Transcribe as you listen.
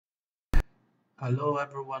Hello,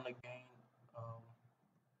 everyone, again. Um,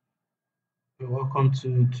 you're welcome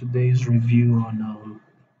to today's review on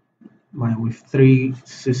my Wave 3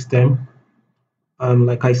 system.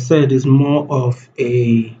 Like I said, it's more of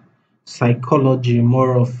a psychology,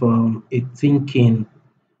 more of a thinking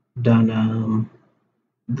than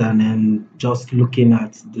just looking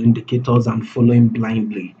at the indicators and following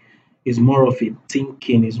blindly. It's more of a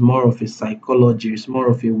thinking, it's more of a psychology, it's more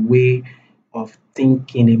of a way of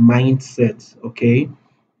thinking, a mindset. Okay.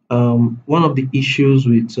 One of the issues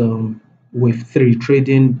with Wave 3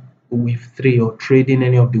 trading, Wave 3 or trading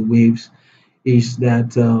any of the waves is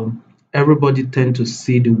that everybody tend to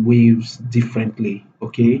see the waves differently.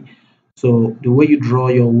 Okay, so the way you draw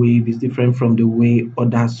your wave is different from the way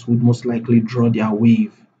others would most likely draw their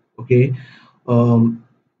wave. Okay, um,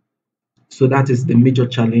 so that is the major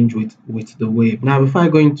challenge with the wave. Now, before I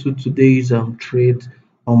go into today's trade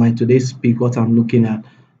or my today's speak, what I'm looking at,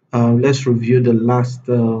 let's review the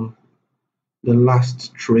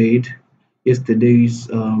last trade, yesterday's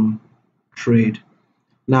trade.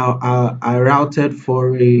 Now, I routed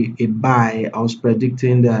for a buy. I was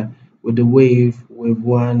predicting that with the wave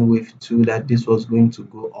 1, wave 2, that this was going to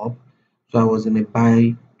go up. So I was in a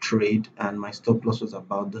buy trade and my stop loss was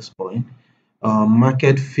about this point.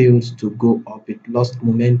 Market failed to go up. It lost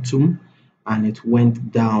momentum and it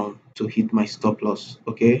went down to hit my stop loss.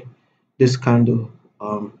 Okay, this candle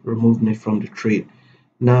removed me from the trade.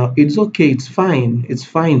 Now it's okay, it's fine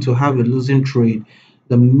to have a losing trade.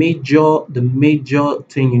 The major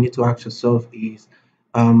thing you need to ask yourself is,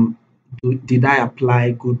 um, did I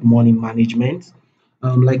apply good money management?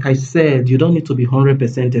 Like I said, you don't need to be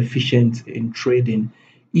 100% efficient in trading.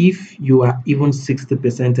 If you are even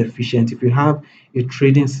 60% efficient, if you have a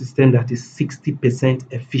trading system that is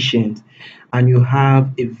 60% efficient and you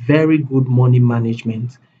have a very good money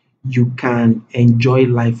management, you can enjoy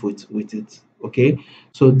life with it. Okay,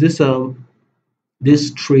 so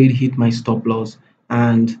this trade hit my stop loss,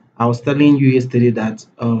 and I was telling you yesterday that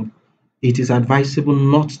it is advisable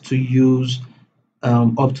not to use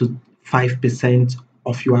up to 5%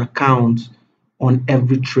 of your account on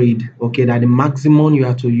every trade. Okay, that the maximum you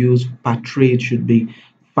have to use per trade should be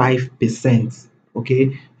 5%.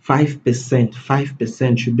 Okay,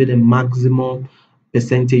 5% should be the maximum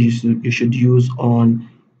percentage you should use on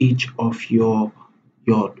each of your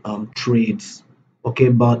trades. Okay,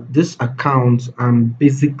 but this account, I'm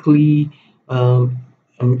basically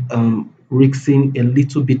risking a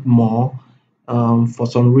little bit more. For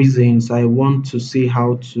some reasons, I want to see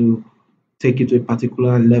how to take it to a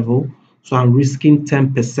particular level. So I'm risking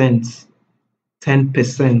 10%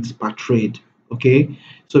 per trade. Okay,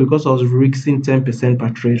 so because I was risking 10% per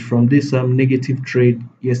trade from this negative trade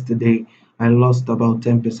yesterday, I lost about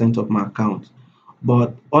 10% of my account.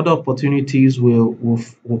 But other opportunities will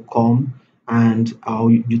come, and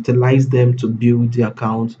I'll utilize them to build the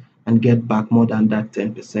account and get back more than that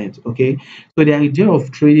 10%. Okay, so the idea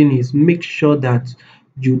of trading is make sure that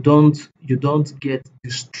you don't get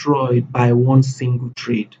destroyed by one single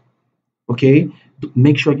trade. Okay,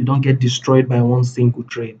 make sure you don't get destroyed by one single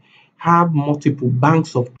trade. Have multiple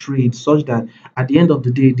banks of trades such that at the end of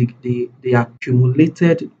the day, the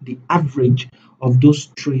accumulated, the average of those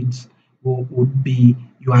trades would be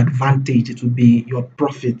your advantage, it would be your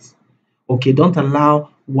profit. Okay, don't allow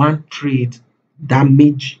one trade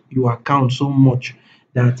damage your account so much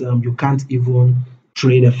that you can't even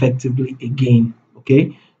trade effectively again.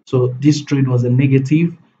 Okay, so this trade was a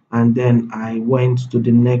negative, and then I went to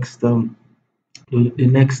the next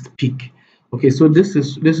peak. Okay, so this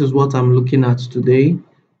is what I'm looking at today.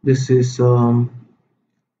 This is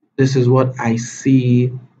what I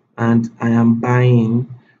see, and I am buying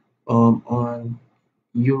on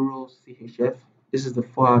Euro CHF. This is the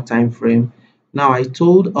 4-hour time frame. Now I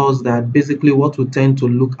told us that basically what we tend to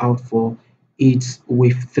look out for is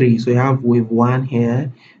wave 3. So you have wave 1 here,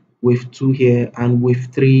 wave 2 here, and wave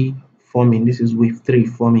 3 forming. This is wave 3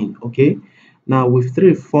 forming. Okay. Now wave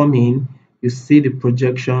 3 forming, you see the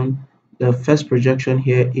projection. The first projection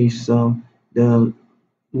here is the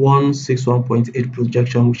 161.8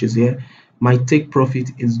 projection, which is here. My take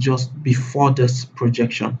profit is just before this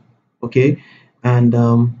projection. Okay, and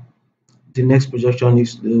the next projection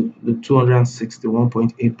is the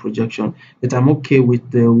 261.8 projection, but I'm okay with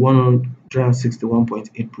the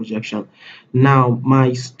 161.8 projection. Now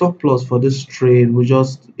my stop loss for this trade will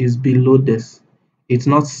just is below this. It's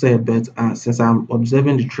not set, but since I'm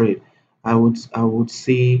observing the trade, I would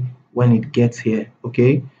see when it gets here.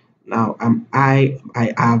 Okay, now I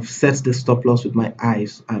have set the stop loss with my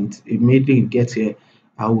eyes, and immediately it gets here,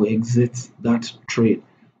 I will exit that trade.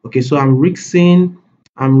 Okay, so I'm risking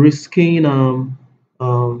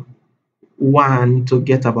um 1 to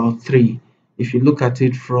get about 3. If you look at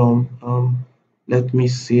it from let me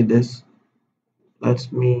see this.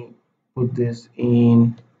 Let me put this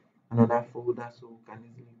in another folder so we can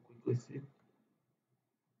easily quickly see.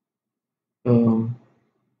 And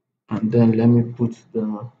then let me put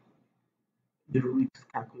the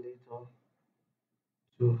risk calculator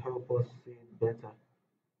to help us see it better.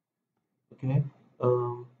 Okay.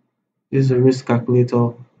 This is a risk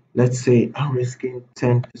calculator. Let's say I'm risking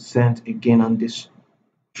 10% again on this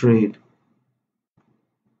trade.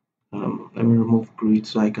 Let me remove grid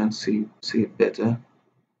so I can see it better.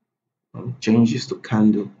 Change this to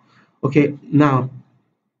candle. Okay, now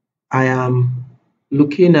I am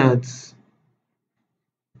looking at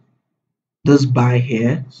this buy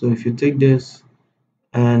here. So if you take this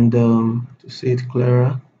and to see it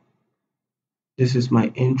clearer, this is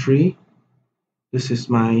my entry, this is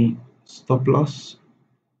my stop loss,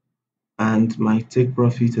 and my take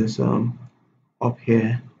profit is up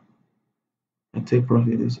here. My take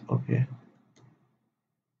profit is up here.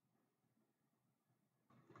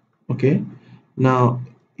 Okay, now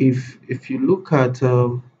if you look at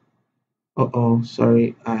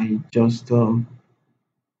sorry, I just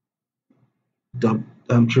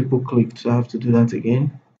triple clicked, so I have to do that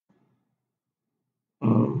again.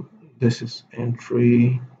 This is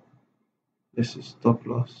entry, this is stop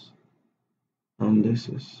loss, and this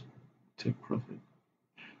is take profit.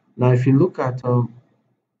 Now if you look at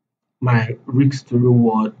my risk to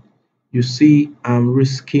reward, you see I'm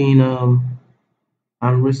risking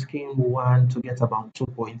 1 to get about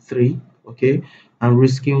 2.3. okay, I'm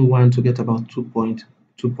risking 1 to get about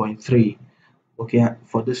 2.3, okay,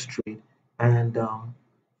 for this trade. And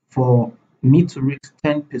for me to risk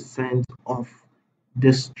 10% of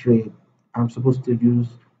this trade, I'm supposed to use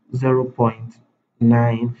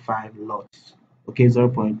 0.95 lots. Okay,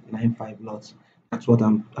 0.95 lots. That's what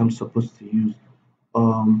I'm supposed to use.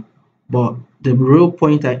 But the real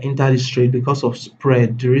point I entered this trade because of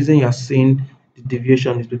spread. The reason you're seeing the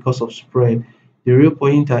deviation is because of spread. The real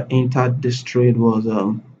point I entered this trade was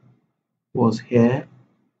here.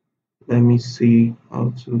 Let me see how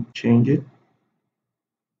to change it.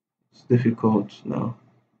 It's difficult now.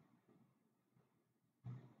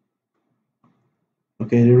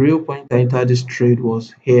 Okay, the real point I entered this trade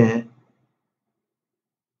was here.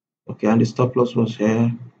 Okay, and the stop loss was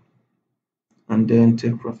here, and then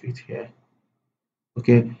take profit here.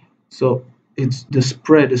 Okay, so it's the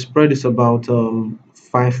spread. The spread is about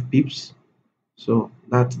 5 pips. So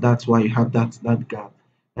that's why you have that gap.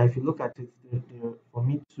 Now, if you look at it, for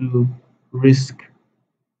me to risk,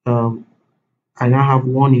 I now have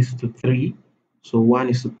 1:3. So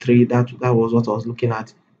 1:3. That was what I was looking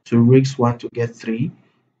at, to risk 1 to get 3,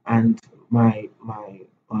 and my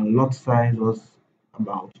lot size was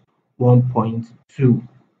about 1.2.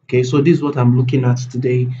 Okay, so this is what I'm looking at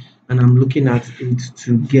today, and I'm looking at it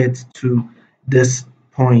to get to this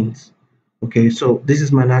point. Okay, so this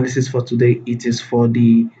is my analysis for today. It is for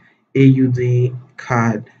the AUD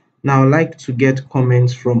card. Now I'd like to get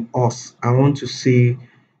comments from us. I want to see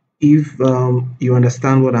if you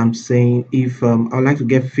understand what I'm saying. If I'd like to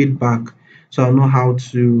get feedback, so I'll know how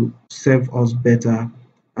to serve us better,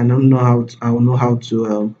 and I'll know how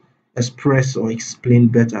to express or explain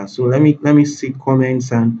better. So let me see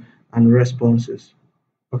comments and responses.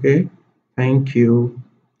 Okay, thank you,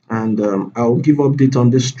 and I'll give update on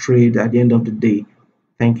this trade at the end of the day.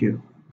 Thank you.